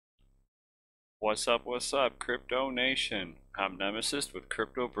What's up, Crypto Nation? I'm Nemesis with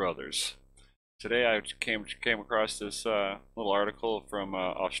Crypto Brothers. Today I came across this little article from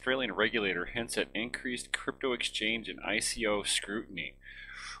Australian regulator hints at increased crypto exchange and ICO scrutiny.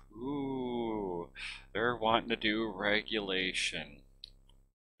 Ooh, they're wanting to do regulation.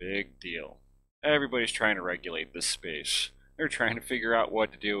 Big deal. Everybody's trying to regulate this space. They're trying to figure out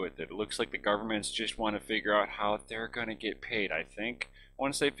what to do with it. It looks like the governments just want to figure out how they're going to get paid, I think.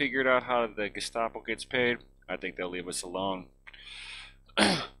 Once they figured out how the Gestapo gets paid, I think they'll leave us alone.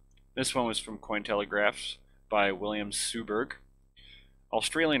 This one was from Cointelegraph by William Suberg.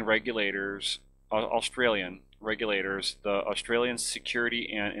 Australian regulators, the Australian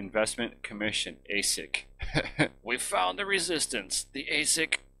Security and Investment Commission, ASIC. We found the resistance, the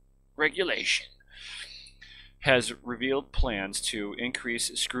ASIC regulation, has revealed plans to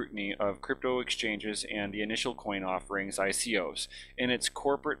increase scrutiny of crypto exchanges and the initial coin offerings (ICOs) in its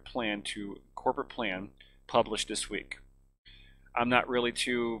corporate plan published this week. I'm not really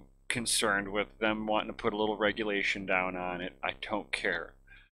too concerned with them wanting to put a little regulation down on it. I don't care.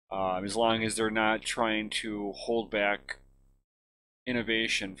 As long as they're not trying to hold back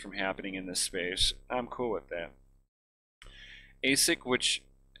innovation from happening in this space, I'm cool with that. ASIC, which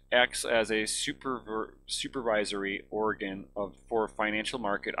acts as a supervisory organ for financial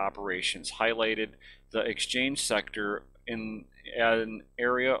market operations, highlighted the exchange sector in an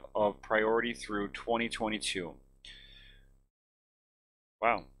area of priority through 2022.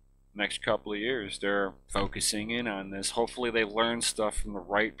 Wow. Next couple of years, they're focusing in on this. Hopefully they learn stuff from the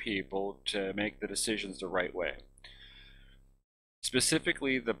right people to make the decisions the right way.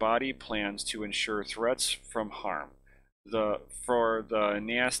 Specifically, the body plans to ensure threats from harm. For the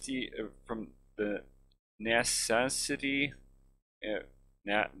nascent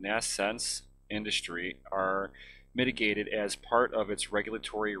industry are mitigated as part of its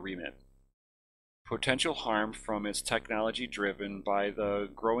regulatory remit. Potential harm from its technology driven by the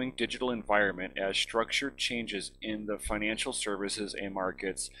growing digital environment as structured changes in the financial services and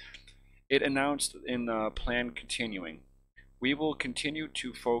markets. It announced in the plan continuing. We will continue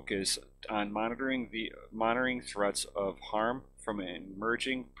to focus on monitoring threats of harm from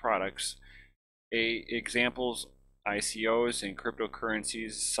emerging products, examples ICOs and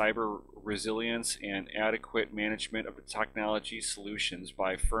cryptocurrencies, cyber resilience, and adequate management of technology solutions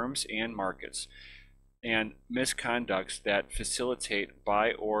by firms and markets, and misconducts that facilitate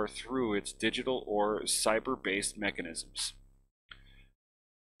by or through its digital or cyber-based mechanisms.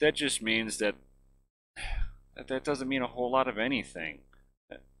 That just means that doesn't mean a whole lot of anything.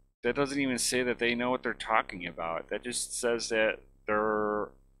 That doesn't even say that they know what they're talking about. That just says that they're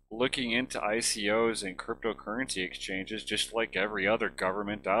looking into ICOs and cryptocurrency exchanges just like every other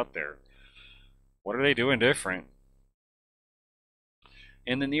government out there. What are they doing different?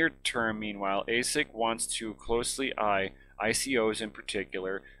 In the near term, meanwhile, ASIC wants to closely eye ICOs in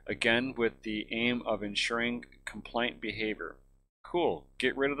particular, again with the aim of ensuring compliant behavior. Cool.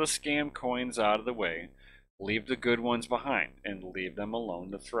 Get rid of the scam coins out of the way. Leave the good ones behind and leave them alone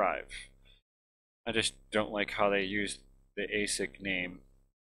to thrive. I just don't like how they use the ASIC name.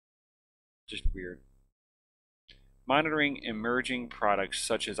 Just weird. Monitoring emerging products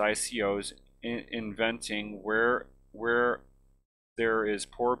such as ICOs, inventing where there is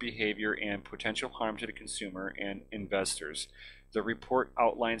poor behavior and potential harm to the consumer and investors. The report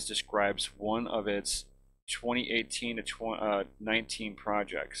describes one of its 2018 to 19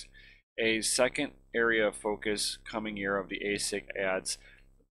 projects. A second area of focus coming year of the ASIC adds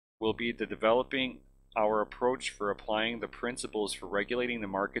will be the developing our approach for applying the principles for regulating the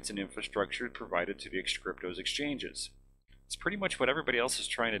markets and infrastructure provided to the crypto's exchanges. It's pretty much what everybody else is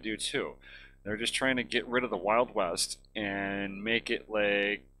trying to do too. They're just trying to get rid of the Wild West and make it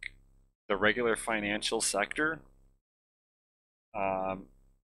like the regular financial sector.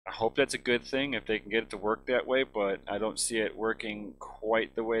 I hope that's a good thing if they can get it to work that way, but I don't see it working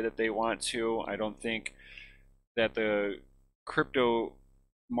quite the way that they want to. I don't think that the crypto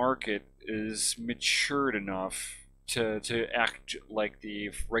market is matured enough to act like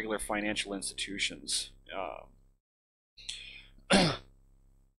the regular financial institutions.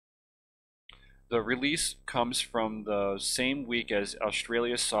 The release comes from the same week as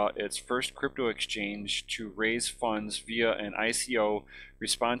Australia saw its first crypto exchange to raise funds via an ICO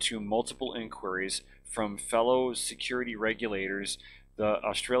respond to multiple inquiries from fellow security regulators, the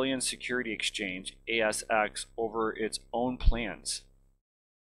Australian Security Exchange, ASX, over its own plans.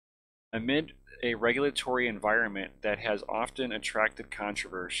 Amid a regulatory environment that has often attracted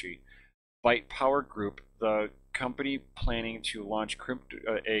controversy, Byte Power Group, the company planning to launch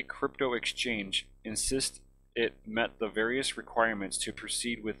a crypto exchange, insists it met the various requirements to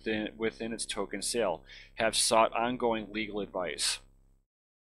proceed within its token sale, have sought ongoing legal advice.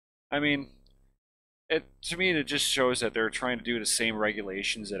 I mean, to me, it just shows that they're trying to do the same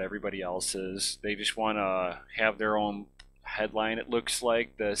regulations that everybody else is. They just want to have their own headline, it looks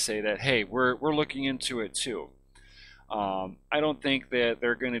like, to say that, hey, we're looking into it too. I don't think that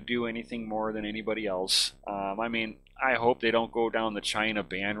they're going to do anything more than anybody else. I mean, I hope they don't go down the China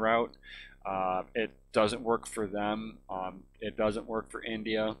ban route. It doesn't work for them. It doesn't work for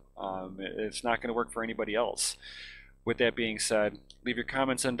India. It's not going to work for anybody else. With that being said, leave your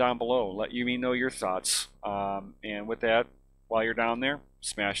comments in down below. Let me know your thoughts. And with that, while you're down there,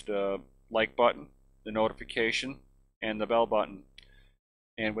 smash the like button, the notification, and the bell button.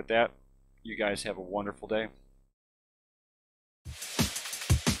 And with that, you guys have a wonderful day.